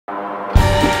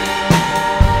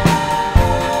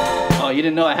you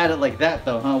didn't know I had it like that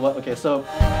though, huh? What? Okay, so...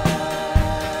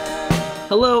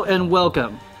 Hello and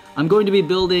welcome. I'm going to be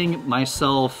building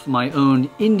myself my own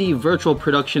indie virtual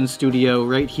production studio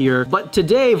right here. But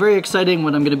today, very exciting,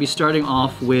 what I'm going to be starting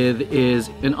off with is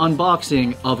an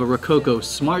unboxing of a Rokoko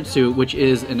Smartsuit, which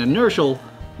is an inertial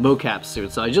MOCAP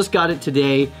suit. So I just got it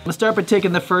today. I'm gonna start by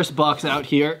taking the first box out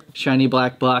here. Shiny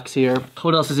black box here.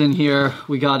 What else is in here?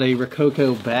 We got a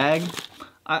Rokoko bag.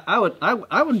 I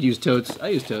would use totes. I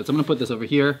use totes. I'm gonna put this over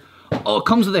here. Oh, it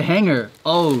comes with a hanger.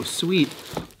 Oh, sweet.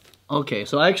 Okay,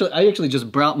 so I actually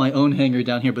just brought my own hanger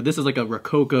down here, but this is like a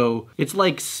Rokoko. It's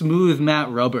like smooth matte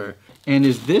rubber. And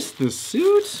is this the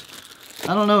suit?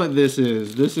 I don't know what this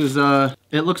is. This is,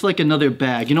 it looks like another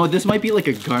bag. You know what, this might be like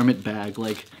a garment bag.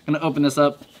 Like, I'm gonna open this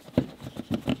up.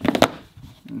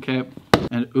 Okay,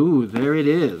 and ooh, there it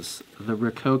is. The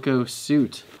Rokoko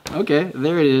suit. Okay,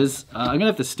 there it is. I'm gonna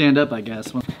have to stand up, I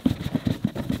guess.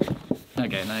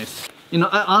 Okay, nice. You know,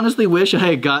 I honestly wish I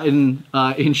had gotten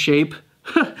in shape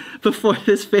before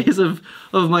this phase of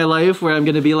my life where I'm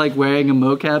gonna be like wearing a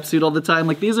MOCAP suit all the time.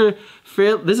 Like this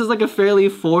is like a fairly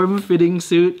form-fitting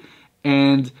suit,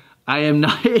 and I am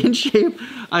not in shape.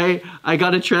 I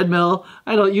got a treadmill.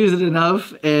 I don't use it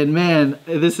enough, and man,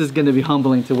 this is gonna be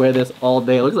humbling to wear this all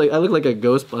day. It looks like I look like a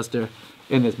Ghostbuster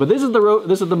in this. But this is the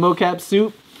MOCAP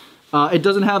suit. It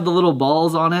doesn't have the little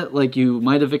balls on it like you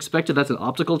might have expected. That's an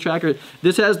optical tracker.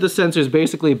 This has the sensors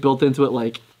basically built into it,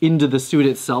 like into the suit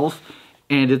itself,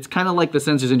 and it's kind of like the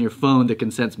sensors in your phone that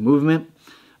can sense movement.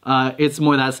 It's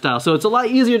more that style. So it's a lot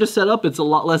easier to set up. It's a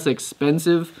lot less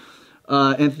expensive.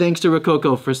 And thanks to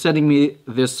Rokoko for sending me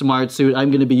this smart suit. I'm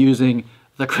gonna be using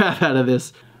the crap out of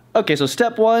this. Okay, so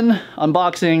step one,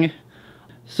 unboxing.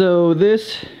 So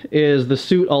this is the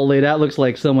suit all laid out. Looks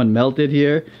like someone melted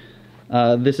here.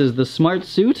 This is the smart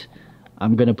suit.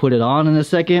 I'm gonna put it on in a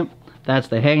second. That's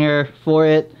the hanger for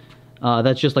it.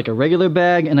 That's just like a regular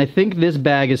bag, and I think this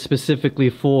bag is specifically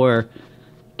for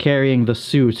carrying the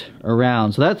suit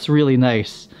around. So that's really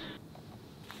nice.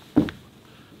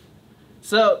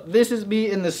 So this is me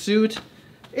in the suit.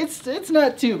 It's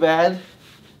not too bad.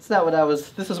 It's not what I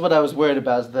was. This is what I was worried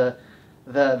about, is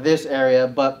this area.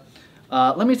 But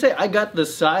let me say, I got the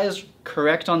size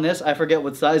correct on this. I forget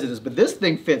what size it is, but this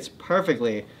thing fits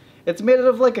perfectly. It's made out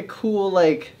of like a cool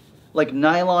like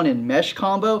nylon and mesh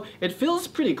combo. It feels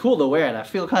pretty cool to wear, and I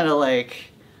feel kind of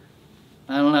like,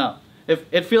 I don't know.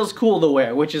 It feels cool to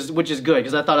wear, which is good,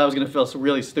 because I thought I was gonna feel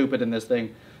really stupid in this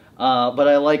thing, but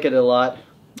I like it a lot.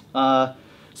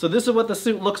 So this is what the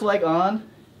suit looks like on.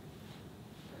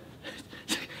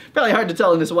 Probably hard to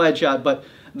tell in this wide shot, but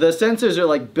the sensors are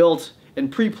like built and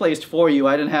pre-placed for you.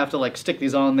 I didn't have to like stick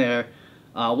these on there.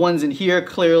 One's in here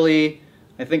clearly.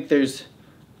 I think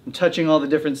I'm touching all the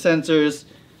different sensors.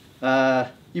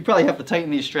 You probably have to tighten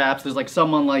these straps. There's like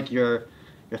some on like your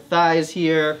thighs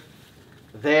here,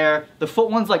 there. The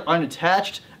foot ones like aren't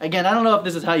attached. Again, I don't know if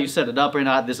this is how you set it up or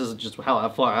not. This is just how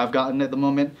far I've gotten at the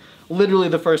moment. Literally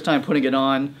the first time putting it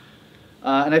on.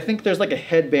 And I think there's like a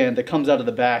headband that comes out of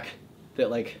the back that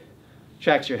like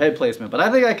tracks your head placement. But I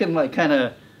think I can like kind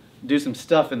of do some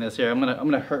stuff in this here. I'm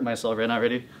gonna hurt myself right now.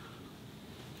 Ready?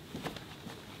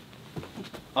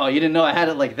 Oh, you didn't know I had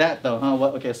it like that though, huh?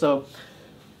 What? Okay, so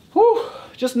whew,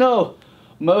 just know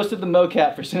most of the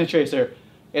mocap for Cinetracer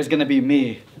is gonna be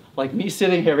me. Like me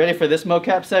sitting here ready for this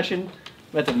mocap session.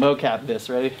 I'm about to mocap this,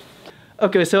 ready?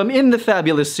 Okay, so I'm in the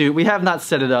fabulous suit. We have not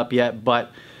set it up yet,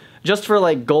 but just for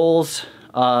like goals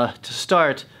to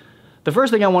start, the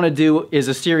first thing I want to do is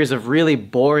a series of really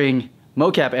boring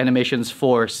mocap animations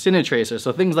for Cinetracer.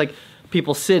 So things like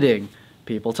people sitting,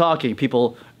 people talking,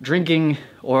 people drinking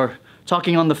or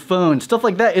talking on the phone, stuff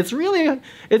like that. It's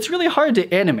really hard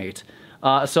to animate.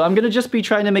 So I'm gonna just be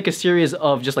trying to make a series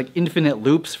of just like infinite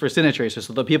loops for Cinetracer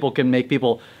so that people can make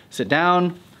people sit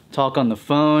down, talk on the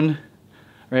phone,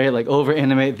 right? Like over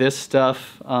animate this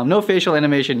stuff. No facial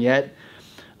animation yet.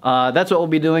 That's what we'll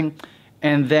be doing.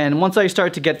 And then once I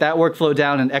start to get that workflow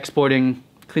down and exporting,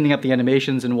 cleaning up the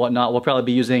animations and whatnot, we'll probably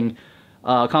be using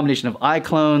a combination of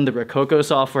iClone, the Rokoko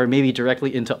software, maybe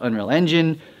directly into Unreal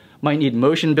Engine. Might need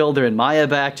Motion Builder and Maya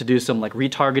back to do some like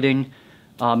retargeting,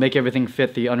 make everything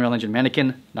fit the Unreal Engine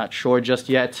mannequin. Not sure just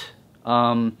yet.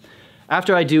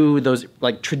 After I do those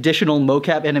like traditional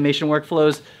mocap animation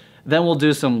workflows, then we'll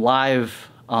do some live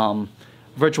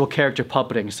virtual character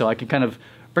puppeting, so I can kind of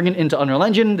bring it into Unreal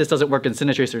Engine. This doesn't work in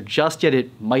Cinetracer just yet.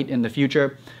 It might in the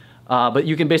future. But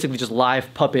you can basically just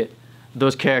live puppet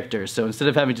those characters. So instead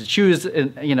of having to choose,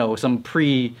 you know, some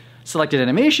pre-selected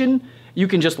animation, you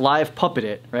can just live puppet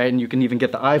it, right? And you can even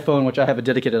get the iPhone, which I have a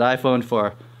dedicated iPhone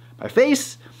for my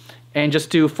face, and just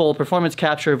do full performance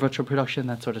capture, virtual production,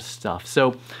 that sort of stuff.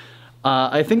 So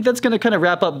I think that's gonna kind of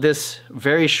wrap up this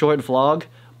very short vlog,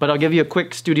 but I'll give you a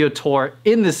quick studio tour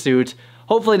in the suit.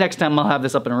 Hopefully next time I'll have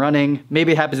this up and running.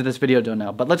 Maybe it happens in this video, don't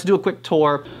know. But let's do a quick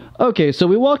tour. Okay, so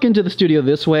we walk into the studio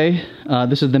this way.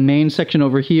 This is the main section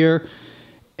over here.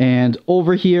 And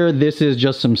over here, this is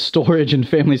just some storage and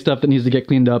family stuff that needs to get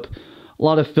cleaned up. A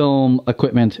lot of film,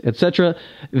 equipment, etc.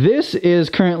 This is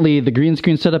currently the green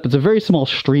screen setup. It's a very small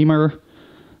streamer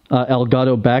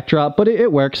Elgato backdrop, but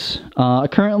it works.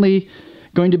 Currently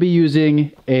going to be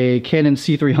using a Canon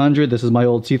C300. This is my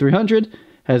old C300.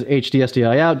 Has HD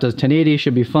SDI out, does 1080,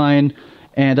 should be fine.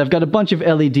 And I've got a bunch of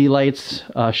LED lights,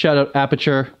 shout out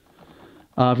Aperture.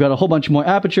 I've got a whole bunch more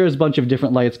apertures, a bunch of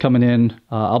different lights coming in.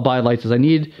 I'll buy lights as I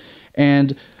need.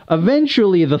 And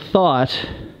eventually the thought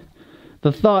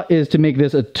is to make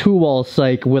this a 2-wall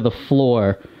cyc with a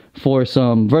floor for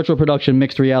some virtual production,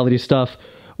 mixed reality stuff.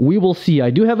 We will see.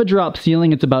 I do have a drop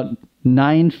ceiling. It's about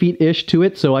 9 feet-ish to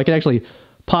it, so I can actually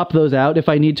pop those out if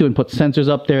I need to and put sensors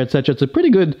up there, etc. It's a pretty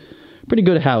good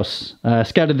house.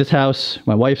 Scouted this house.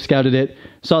 My wife scouted it.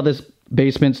 Saw this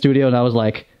basement studio, and I was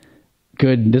like,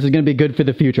 good. This is going to be good for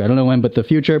the future. I don't know when, but the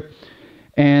future.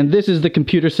 And this is the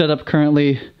computer setup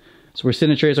currently. So where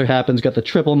Cinetracer happens. Got the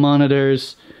triple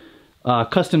monitors.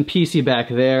 Custom PC back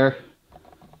there.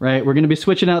 Right. We're going to be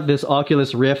switching out this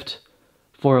Oculus Rift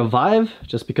for a Vive,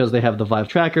 just because they have the Vive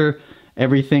tracker.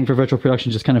 Everything for virtual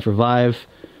production just kind of for Vive.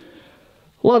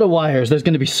 A lot of wires. There's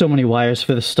going to be so many wires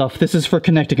for this stuff. This is for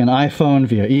connecting an iPhone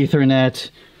via Ethernet.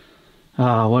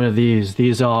 What are these?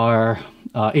 These are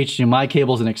HDMI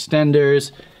cables and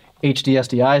extenders. HD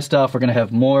SDI stuff. We're going to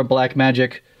have more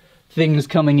Blackmagic things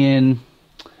coming in.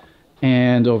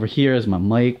 And over here is my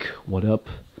mic. What up?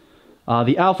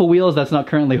 The Alpha wheels, that's not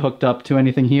currently hooked up to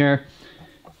anything here.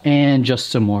 And just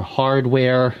some more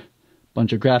hardware.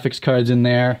 Bunch of graphics cards in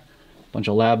there. Bunch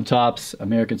of laptops,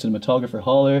 American Cinematographer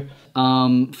hauler.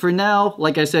 For now,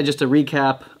 like I said, just to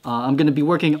recap, I'm going to be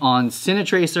working on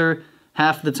Cinetracer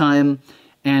half the time,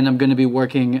 and I'm going to be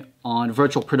working on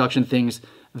virtual production things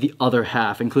the other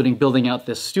half, including building out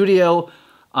this studio.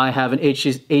 I have an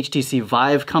HTC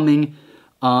Vive coming,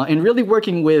 and really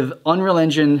working with Unreal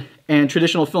Engine and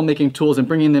traditional filmmaking tools and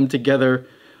bringing them together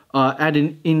at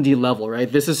an indie level,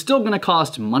 right? This is still going to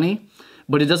cost money,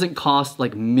 but it doesn't cost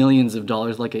like millions of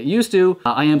dollars like it used to.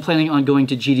 I am planning on going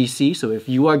to GDC, so if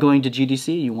you are going to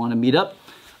GDC, you want to meet up,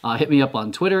 hit me up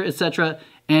on Twitter, etc.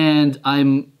 And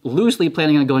I'm loosely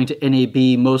planning on going to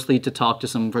NAB, mostly to talk to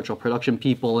some virtual production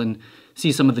people and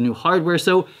see some of the new hardware.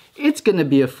 So it's going to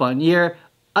be a fun year.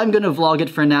 I'm going to vlog it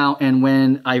for now, and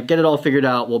when I get it all figured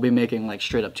out, we'll be making like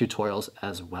straight up tutorials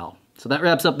as well. So that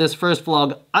wraps up this first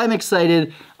vlog. I'm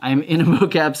excited. I'm in a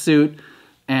mocap suit.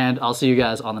 And I'll see you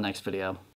guys on the next video.